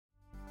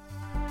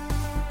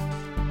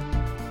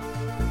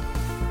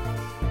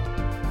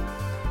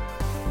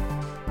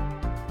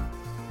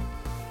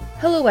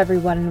Hello,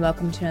 everyone, and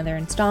welcome to another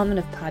installment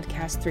of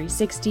Podcast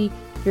 360,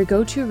 your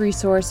go-to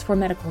resource for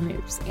medical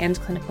news and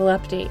clinical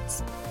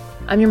updates.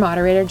 I'm your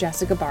moderator,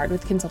 Jessica Bard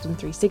with Consultant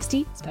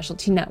 360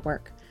 Specialty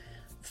Network.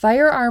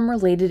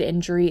 Firearm-related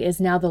injury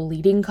is now the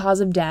leading cause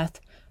of death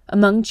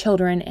among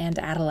children and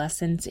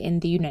adolescents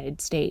in the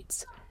United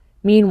States.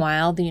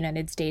 Meanwhile, the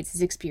United States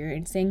is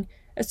experiencing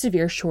a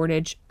severe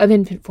shortage of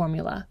infant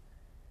formula.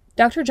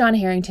 Dr. John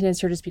Harrington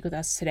is here to speak with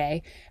us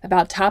today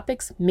about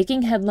topics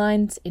making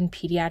headlines in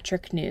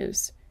pediatric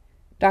news.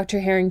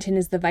 Dr. Harrington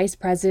is the Vice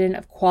President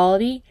of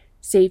Quality,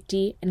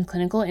 Safety, and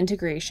Clinical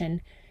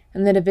Integration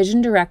and the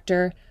Division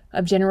Director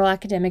of General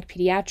Academic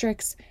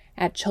Pediatrics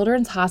at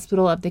Children's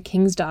Hospital of the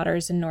King's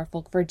Daughters in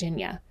Norfolk,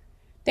 Virginia.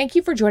 Thank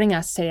you for joining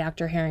us today,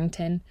 Dr.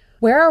 Harrington.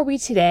 Where are we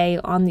today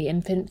on the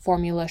infant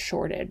formula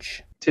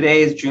shortage?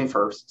 Today is June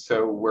 1st,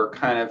 so we're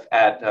kind of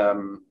at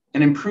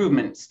an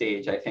improvement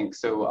stage, I think.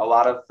 So a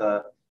lot of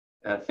the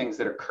things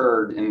that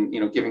occurred in,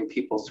 giving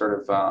people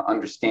sort of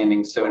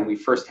understanding. So when we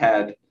first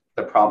had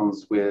the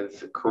problems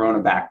with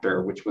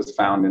Coronabacter, which was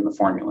found in the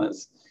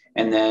formulas,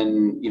 and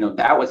then,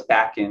 that was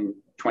back in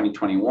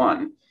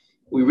 2021.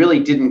 We really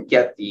didn't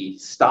get the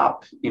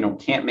stop,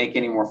 can't make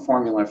any more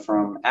formula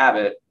from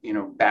Abbott,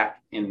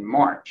 back in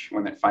March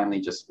when it finally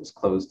just was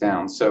closed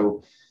down.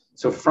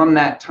 So from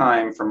that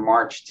time, from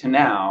March to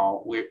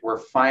now, we're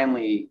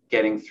finally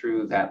getting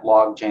through that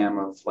logjam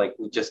of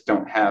we just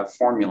don't have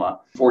formula.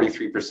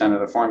 43% of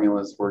the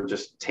formulas were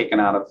just taken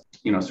out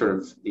of, sort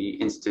of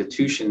the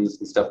institutions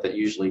and stuff that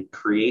usually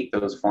create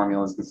those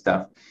formulas and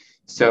stuff.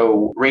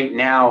 So right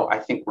now, I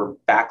think we're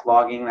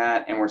backlogging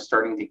that and we're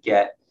starting to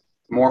get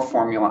more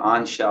formula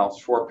on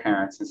shelves for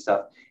parents and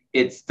stuff.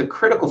 It's the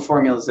critical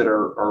formulas that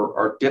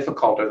are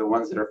difficult are the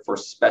ones that are for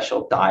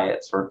special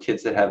diets or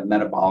kids that have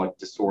metabolic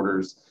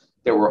disorders,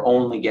 that we're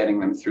only getting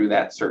them through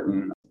that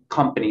certain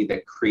company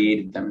that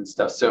created them and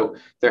stuff. So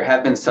there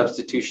have been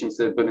substitutions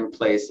that have been in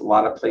place. A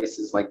lot of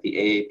places like the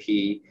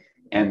AAP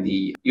and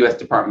the U.S.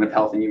 Department of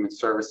Health and Human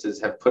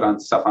Services have put on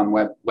stuff on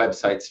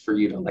websites for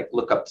you to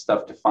look up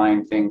stuff to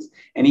find things.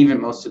 And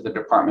even most of the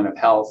Department of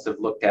Health have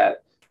looked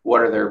at what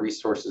are their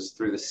resources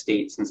through the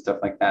states and stuff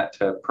like that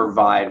to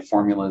provide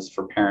formulas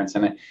for parents.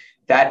 And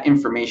that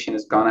information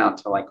has gone out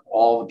to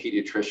all the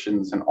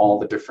pediatricians and all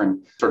the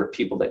different sort of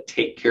people that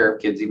take care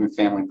of kids, even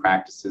family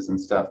practices and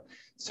stuff.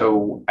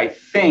 So I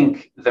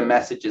think the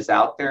message is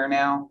out there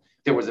now.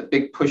 There was a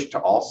big push to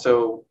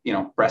also,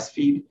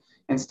 breastfeed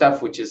and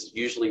stuff, which is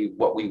usually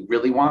what we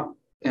really want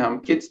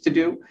kids to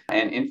do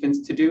and infants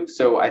to do.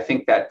 So I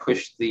think that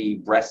pushed the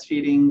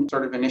breastfeeding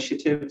sort of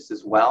initiatives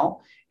as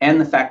well. And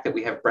the fact that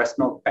we have breast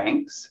milk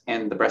banks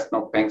and the breast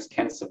milk banks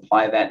can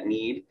supply that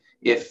need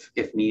if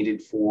needed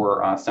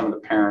for some of the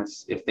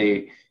parents, if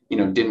they,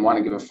 didn't want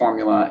to give a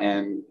formula,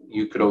 and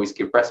you could always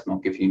give breast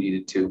milk if you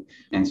needed to.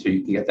 And so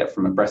you can get that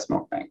from a breast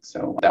milk bank.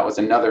 So that was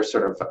another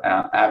sort of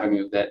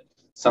avenue that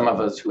some of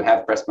us who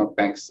have breast milk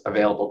banks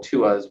available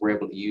to us were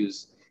able to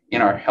use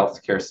in our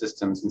healthcare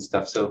systems and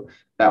stuff. So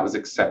that was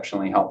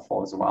exceptionally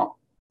helpful as well.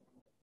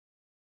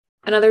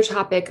 Another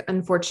topic,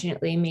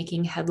 unfortunately,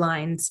 making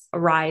headlines, a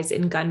rise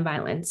in gun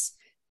violence,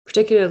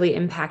 particularly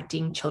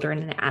impacting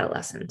children and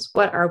adolescents.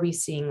 What are we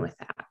seeing with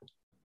that?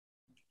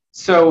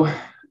 So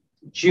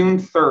June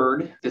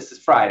 3rd, this is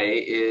Friday,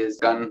 is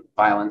gun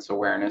violence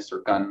awareness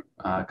or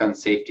gun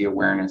safety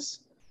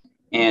awareness.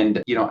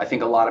 And, I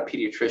think a lot of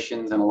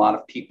pediatricians and a lot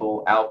of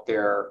people out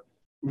there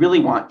really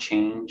want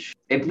change,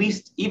 at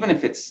least even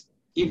if it's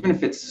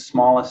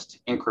smallest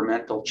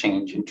incremental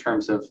change in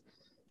terms of,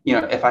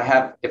 if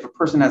a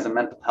person has a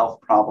mental health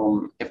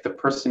problem, if the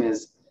person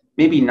is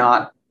maybe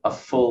not a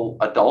full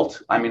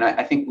adult.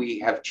 I think we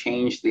have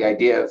changed the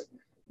idea of,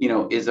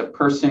 is a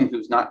person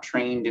who's not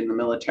trained in the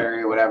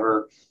military or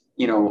whatever,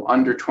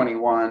 under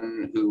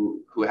 21,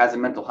 who has a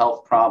mental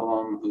health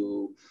problem,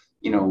 who,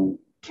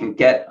 can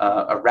get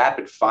a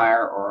rapid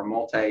fire or a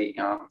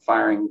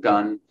multi-firing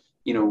gun,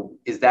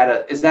 is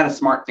that a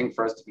smart thing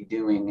for us to be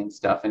doing and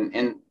stuff?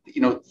 And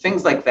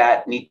things like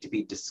that need to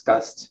be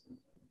discussed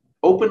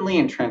openly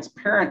and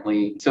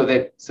transparently so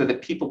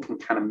that people can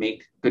kind of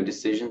make good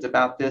decisions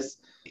about this.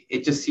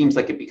 It just seems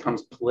like it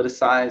becomes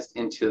politicized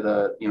into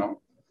the,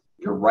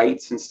 your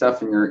rights and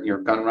stuff, and your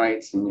gun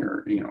rights and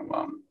your,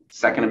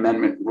 Second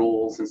Amendment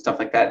rules and stuff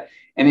like that.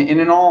 And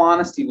in all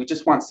honesty, we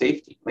just want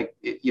safety.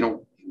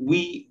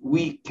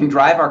 We can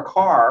drive our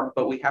car,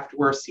 but we have to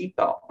wear a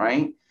seatbelt,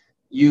 right?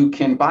 You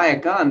can buy a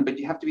gun, but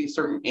you have to be a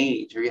certain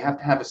age, or you have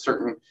to have a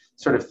certain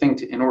sort of thing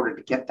in order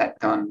to get that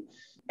gun.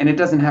 And it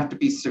doesn't have to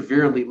be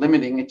severely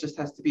limiting. It just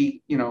has to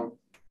be,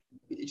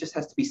 it just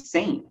has to be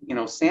sane,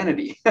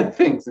 sanity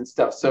things and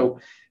stuff. So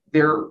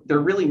there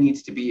really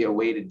needs to be a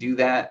way to do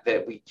that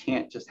we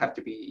can't just have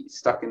to be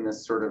stuck in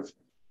this sort of,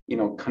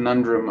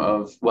 conundrum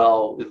of,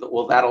 well,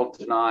 that'll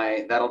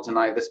deny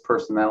this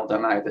person, that'll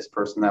deny this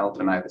person, that'll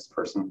deny this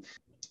person.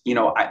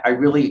 I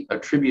really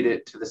attribute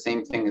it to the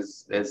same thing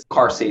as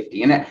car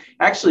safety. And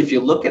actually, if you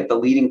look at the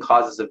leading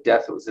causes of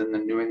death, it was in the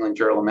New England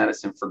Journal of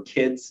Medicine for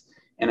kids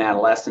and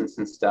adolescents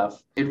and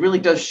stuff, it really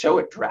does show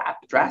it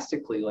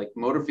drastically. Like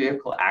motor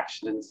vehicle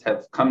accidents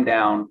have come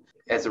down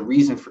as a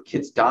reason for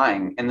kids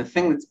dying. And the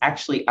thing that's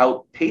actually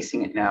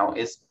outpacing it now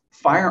is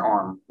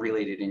firearm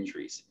related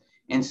injuries.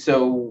 And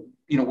so,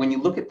 when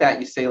you look at that,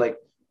 you say like,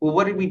 well,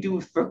 what did we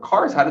do for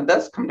cars? How did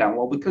this come down?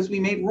 Well, because we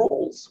made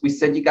rules. We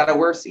said you got to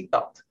wear a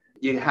seatbelt.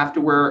 You have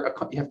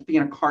to be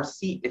in a car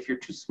seat if you're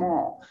too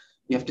small.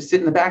 You have to sit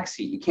in the back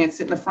seat. You can't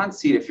sit in the front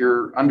seat if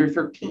you're under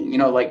 13.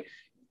 Like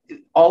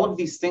all of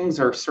these things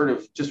are sort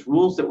of just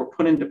rules that were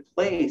put into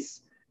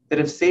place that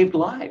have saved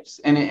lives.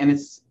 And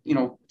it's,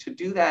 to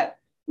do that,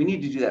 we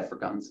need to do that for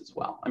guns as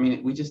well. I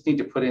mean, we just need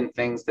to put in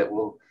things that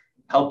will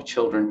help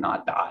children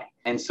not die.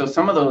 And so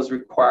some of those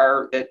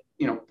require that,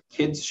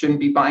 kids shouldn't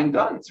be buying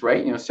guns,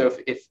 right? So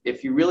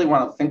if you really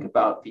want to think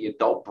about the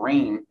adult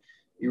brain,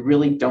 you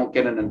really don't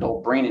get an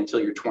adult brain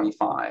until you're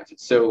 25.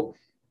 So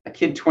a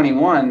kid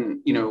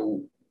 21,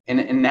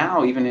 and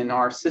now even in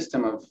our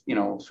system of,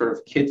 sort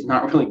of kids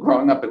not really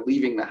growing up and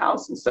leaving the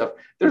house and stuff,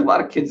 there's a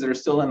lot of kids that are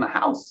still in the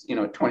house,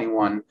 at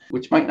 21,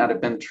 which might not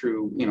have been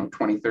true,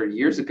 20, 30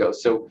 years ago.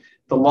 So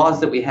the laws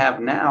that we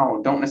have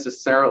now don't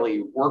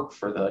necessarily work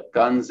for the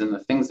guns and the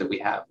things that we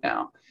have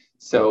now.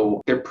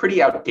 So they're pretty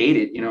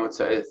outdated.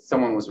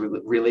 Someone was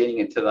relating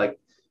it to like,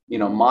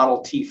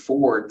 Model T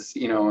Fords,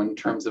 in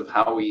terms of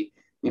how we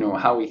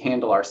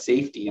handle our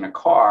safety in a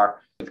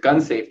car with gun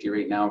safety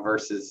right now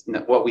versus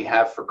what we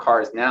have for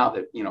cars now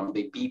that,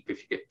 they beep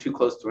if you get too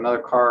close to another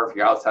car, if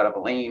you're outside of a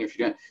lane,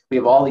 we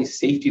have all these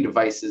safety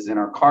devices in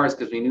our cars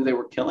because we knew they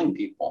were killing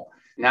people.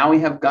 Now we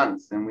have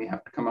guns and we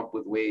have to come up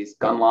with ways,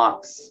 gun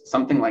locks,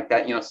 something like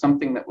that,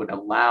 something that would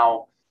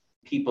allow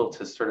people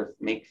to sort of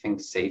make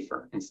things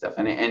safer and stuff.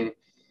 And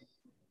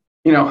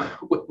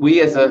we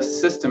as a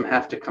system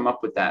have to come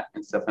up with that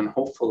and stuff. And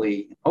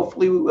hopefully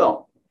we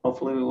will.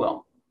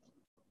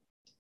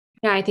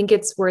 Yeah, I think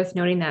it's worth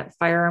noting that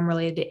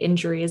firearm-related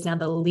injury is now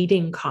the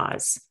leading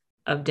cause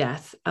of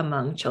death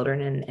among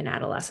children and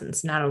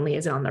adolescents. Not only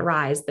is it on the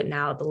rise, but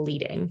now the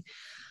leading.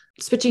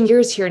 Switching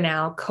gears here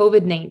now,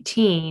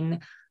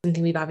 COVID-19,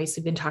 something we've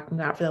obviously been talking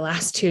about for the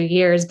last 2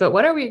 years, but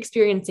what are we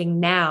experiencing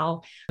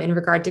now in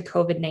regard to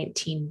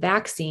COVID-19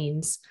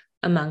 vaccines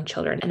among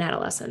children and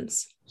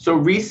adolescents? So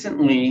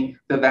recently,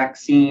 the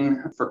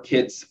vaccine for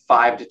kids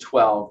 5 to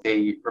 12,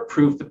 they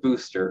approved the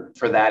booster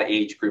for that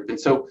age group. And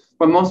so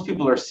what most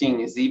people are seeing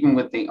is even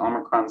with the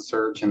Omicron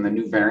surge and the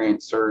new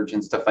variant surge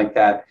and stuff like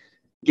that,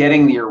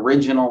 getting the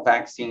original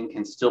vaccine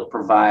can still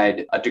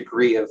provide a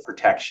degree of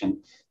protection,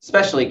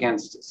 especially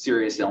against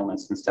serious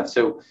illness and stuff.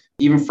 So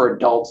even for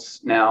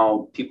adults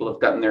now, people have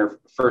gotten their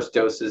first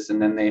doses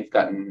and then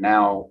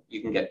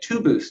you can get 2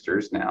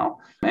 boosters now.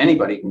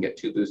 Anybody can get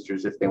 2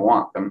 boosters if they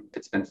want them.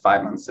 It's been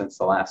 5 months since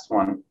the last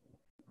one.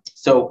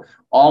 So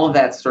all of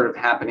that's sort of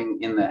happening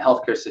in the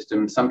healthcare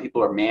system. Some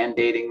people are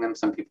mandating them.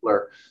 Some people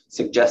are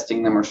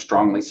suggesting them or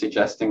strongly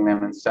suggesting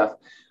them and stuff.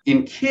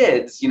 In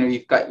kids,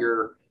 you've got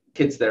your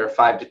kids that are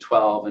 5 to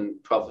 12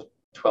 and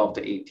 12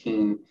 to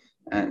 18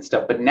 and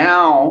stuff. But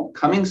now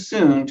coming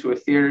soon to a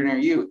theater near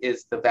you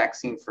is the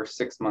vaccine for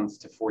 6 months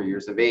to 4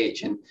 years of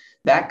age. And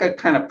that got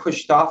kind of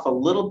pushed off a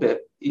little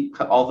bit,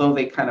 although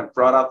they kind of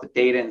brought out the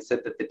data and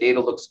said that the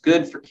data looks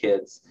good for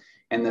kids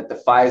and that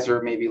the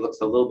Pfizer maybe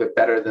looks a little bit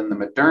better than the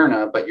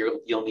Moderna, but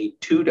you'll need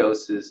 3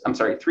 doses of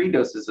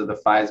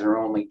the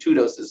Pfizer, only 2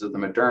 doses of the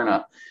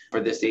Moderna for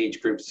this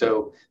age group.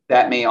 So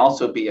that may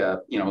also be a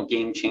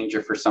game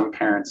changer for some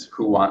parents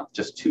who want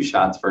just 2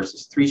 shots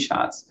versus 3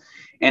 shots.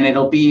 And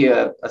it'll be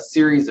a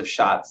series of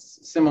shots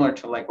similar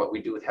to like what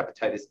we do with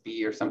hepatitis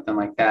B or something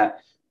like that,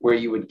 where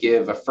you would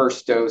give a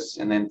first dose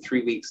and then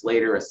 3 weeks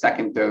later a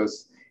second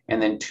dose. And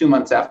then 2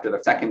 months after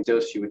the second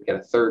dose, you would get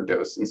a third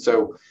dose. And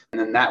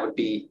then that would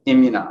be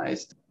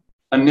immunized,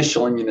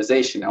 initial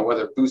immunization. Now,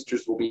 whether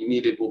boosters will be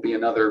needed will be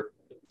another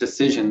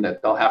decision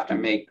that they'll have to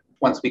make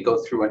once we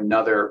go through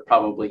another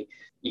probably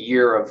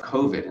year of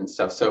COVID and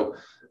stuff. So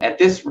at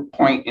this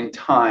point in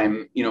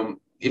time,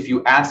 if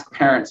you ask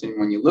parents and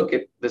when you look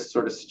at this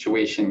sort of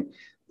situation,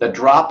 the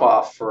drop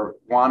off for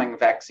wanting a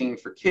vaccine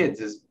for kids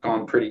is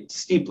going pretty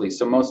steeply.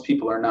 So most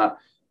people are not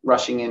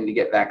rushing in to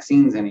get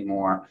vaccines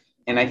anymore.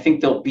 And I think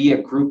there'll be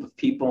a group of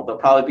people,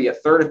 there'll probably be a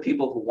third of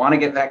people who want to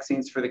get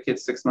vaccines for the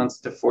kids 6 months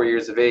to 4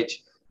 years of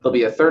age. There'll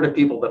be a third of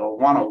people that'll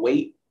want to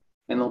wait.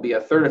 And there'll be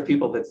a third of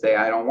people that say,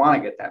 I don't want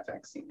to get that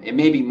vaccine. It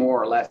may be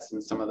more or less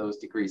in some of those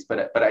degrees,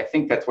 but I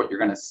think that's what you're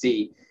going to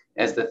see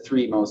as the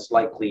 3 most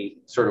likely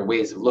sort of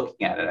ways of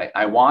looking at it.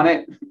 I want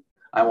it,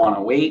 I want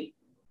to wait,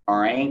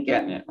 or I ain't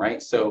getting it,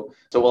 right? So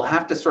we'll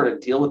have to sort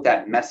of deal with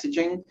that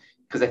messaging,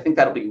 because I think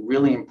that'll be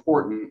really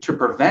important to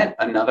prevent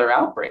another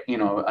outbreak,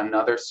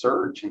 another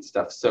surge and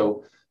stuff.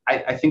 So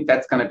I think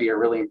that's going to be a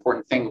really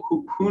important thing.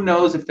 Who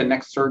knows if the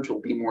next surge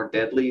will be more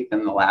deadly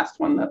than the last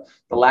one?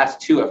 The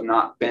last 2 have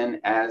not been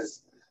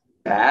as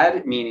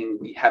bad, meaning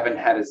we haven't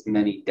had as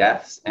many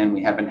deaths and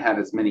we haven't had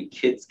as many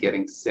kids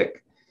getting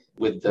sick.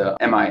 with the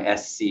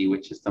MISC,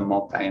 which is the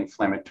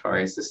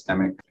multi-inflammatory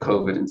systemic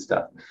COVID and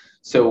stuff.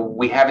 So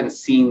we haven't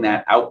seen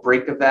that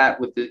outbreak of that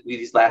with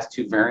these last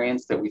two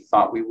variants that we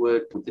thought we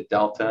would with the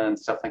Delta and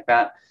stuff like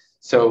that.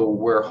 So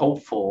we're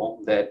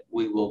hopeful that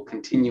we will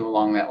continue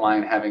along that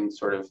line, having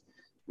sort of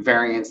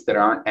variants that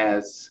aren't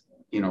as,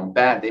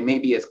 bad. They may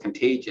be as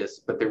contagious,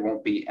 but they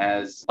won't be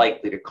as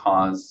likely to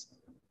cause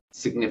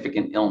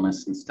significant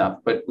illness and stuff.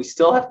 But we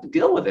still have to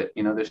deal with it.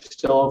 There's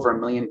still over 1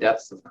 million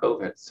deaths of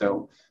COVID.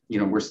 So,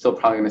 we're still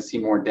probably going to see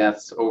more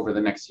deaths over the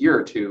next year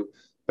or two,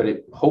 but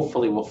it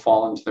hopefully will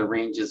fall into the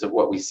ranges of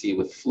what we see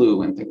with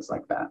flu and things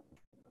like that.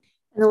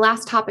 And the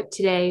last topic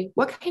today,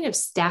 what kind of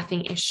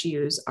staffing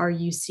issues are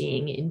you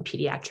seeing in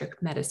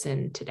pediatric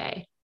medicine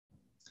today?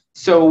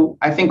 So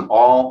I think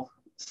all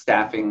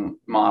staffing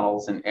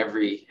models in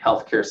every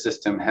healthcare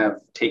system have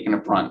taken a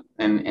brunt,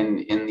 and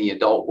in the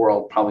adult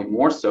world, probably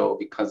more so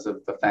because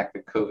of the fact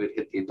that COVID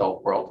hit the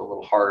adult world a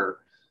little harder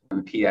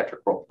than the pediatric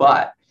world.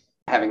 But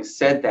having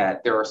said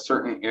that, there are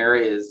certain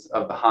areas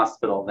of the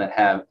hospital that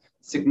have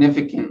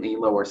significantly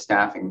lower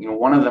staffing.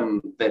 One of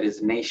them that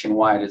is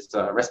nationwide is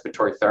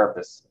respiratory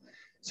therapists.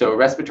 So a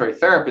respiratory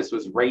therapist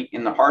was right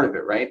in the heart of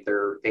it, right?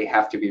 They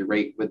have to be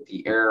right with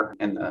the air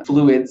and the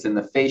fluids and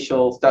the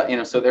facial stuff,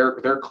 so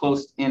they're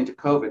close into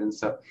COVID.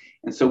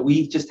 And so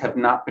we just have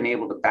not been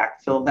able to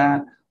backfill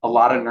that. A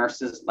lot of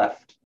nurses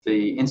left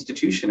the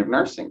institution of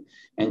nursing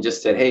and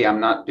just said, hey,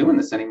 I'm not doing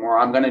this anymore.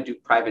 I'm going to do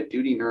private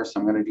duty nurse.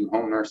 I'm going to do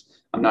home nurse.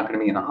 I'm not going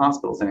to be in the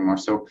hospitals anymore.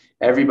 So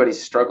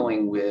everybody's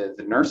struggling with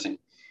nursing.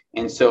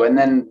 And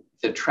then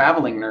the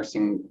traveling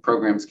nursing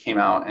programs came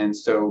out. And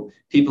so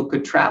people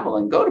could travel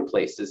and go to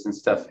places and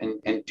stuff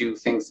and do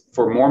things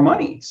for more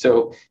money.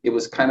 So it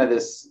was kind of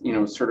this,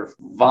 sort of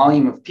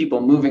volume of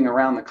people moving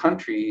around the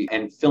country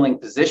and filling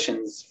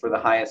positions for the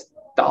highest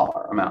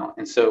dollar amount.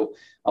 And so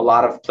a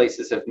lot of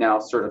places have now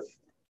sort of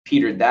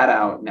petered that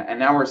out. And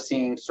now we're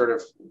seeing sort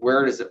of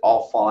where does it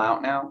all fall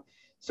out now?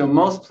 So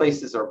most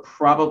places are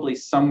probably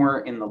somewhere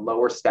in the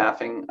lower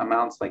staffing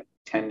amounts, like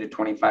 10 to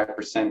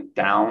 25%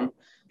 down.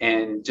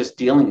 And just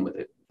dealing with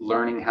it,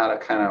 learning how to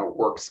kind of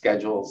work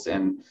schedules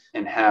and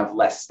have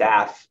less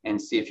staff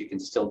and see if you can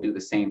still do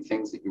the same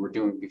things that you were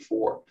doing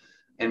before.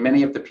 And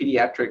many of the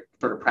pediatric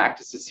sort of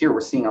practices here,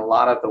 we're seeing a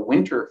lot of the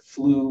winter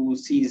flu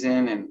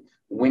season and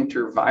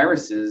winter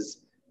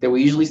viruses that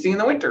we usually see in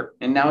the winter.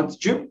 And now it's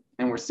June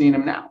and we're seeing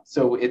them now.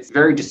 So it's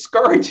very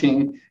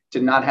discouraging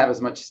to not have as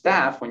much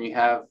staff when you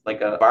have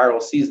like a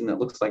viral season that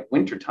looks like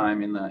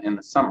wintertime in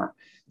the summer.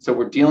 So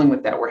we're dealing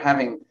with that. We're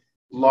having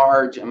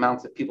large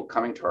amounts of people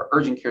coming to our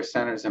urgent care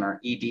centers and our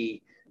ED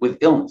with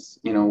illness,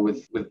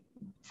 with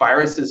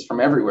viruses from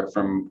everywhere,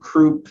 from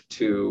croup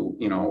to,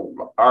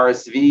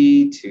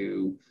 RSV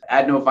to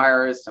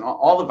adenovirus, and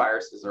all the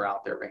viruses are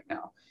out there right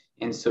now.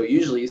 And so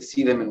usually you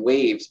see them in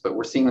waves, but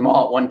we're seeing them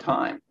all at one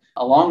time,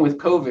 along with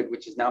COVID,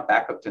 which is now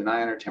back up to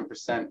 9 or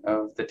 10%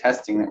 of the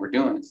testing that we're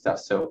doing and stuff.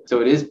 So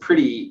it's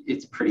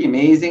pretty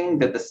amazing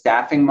that the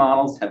staffing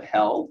models have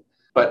held.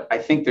 But I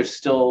think there's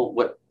still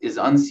what is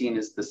unseen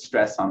is the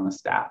stress on the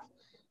staff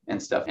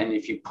and stuff. And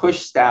if you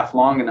push staff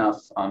long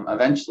enough,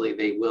 eventually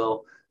they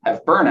will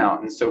have burnout.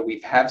 And so we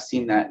have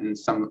seen that in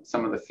some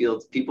of the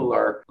fields. People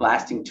are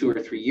lasting 2 or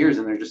 3 years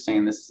and they're just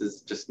saying, this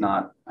is just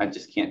not, I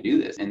just can't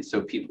do this. And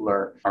so people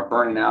are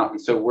burning out.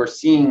 And so we're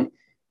seeing,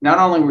 not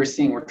only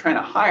we're trying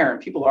to hire and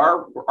people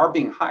are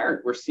being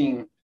hired, we're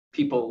seeing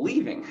people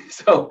leaving.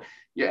 So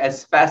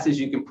as fast as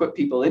you can put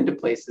people into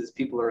places,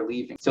 people are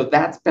leaving. So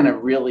that's been a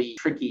really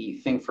tricky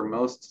thing for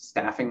most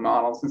staffing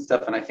models and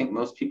stuff. And I think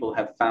most people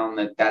have found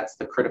that that's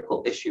the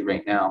critical issue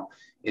right now,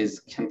 is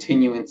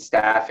continuing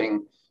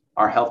staffing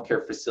our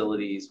healthcare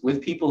facilities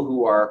with people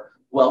who are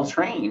well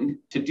trained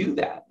to do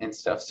that and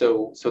stuff.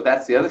 So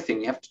that's the other thing.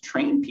 You have to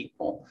train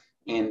people,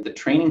 and the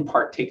training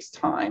part takes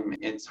time.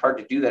 It's hard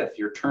to do that if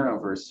your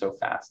turnover is so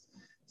fast.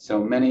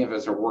 So many of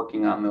us are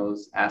working on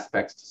those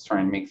aspects to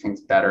try and make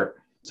things better,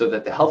 so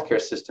that the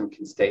healthcare system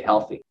can stay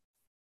healthy.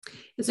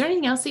 Is there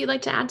anything else that you'd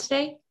like to add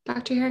today,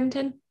 Dr.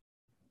 Harrington?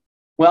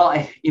 Well,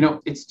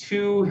 it's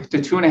 2 to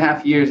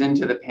 2.5 years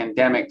into the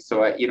pandemic,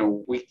 so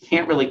we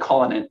can't really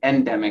call it an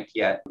endemic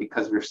yet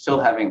because we're still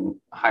having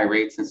high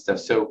rates and stuff.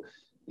 So,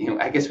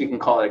 I guess we can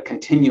call it a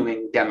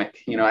continuing demic.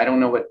 I don't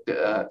know what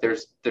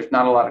there's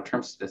not a lot of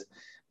terms to this,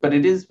 but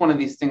it is one of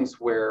these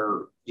things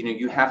where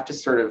you have to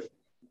sort of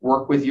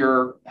work with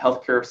your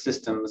healthcare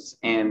systems,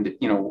 and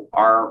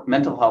our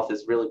mental health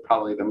is really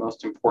probably the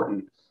most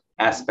important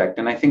aspect.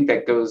 And I think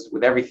that goes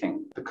with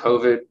everything. The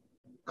COVID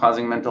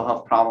causing mental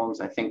health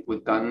problems. I think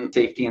with gun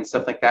safety and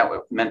stuff like that,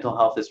 mental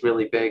health is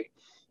really big.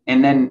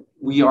 And then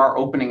we are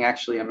opening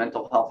actually a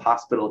mental health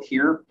hospital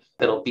here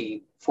that'll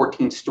be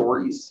 14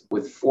 stories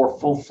with 4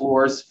 full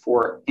floors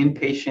for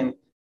inpatient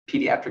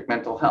pediatric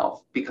mental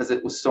health, because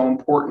it was so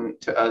important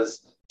to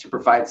us to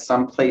provide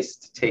some place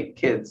to take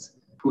kids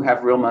who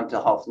have real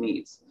mental health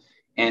needs.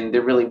 And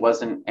there really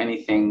wasn't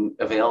anything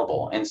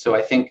available. And so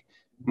I think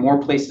more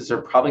places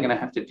are probably going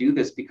to have to do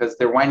this because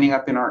they're winding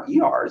up in our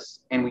ERs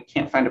and we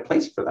can't find a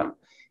place for them.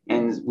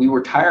 And we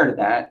were tired of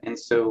that. And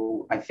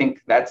so I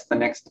think that's the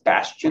next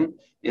bastion,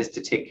 is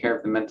to take care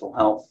of the mental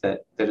health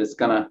that is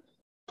going to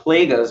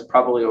plague us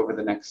probably over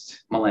the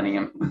next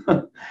millennium.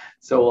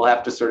 So we'll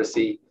have to sort of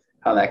see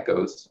how that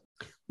goes.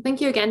 Thank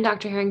you again,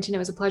 Dr. Harrington. It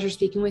was a pleasure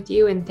speaking with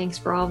you, and thanks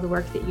for all of the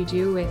work that you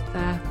do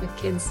with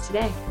kids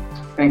today.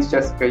 Thanks,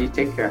 Jessica. You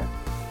take care.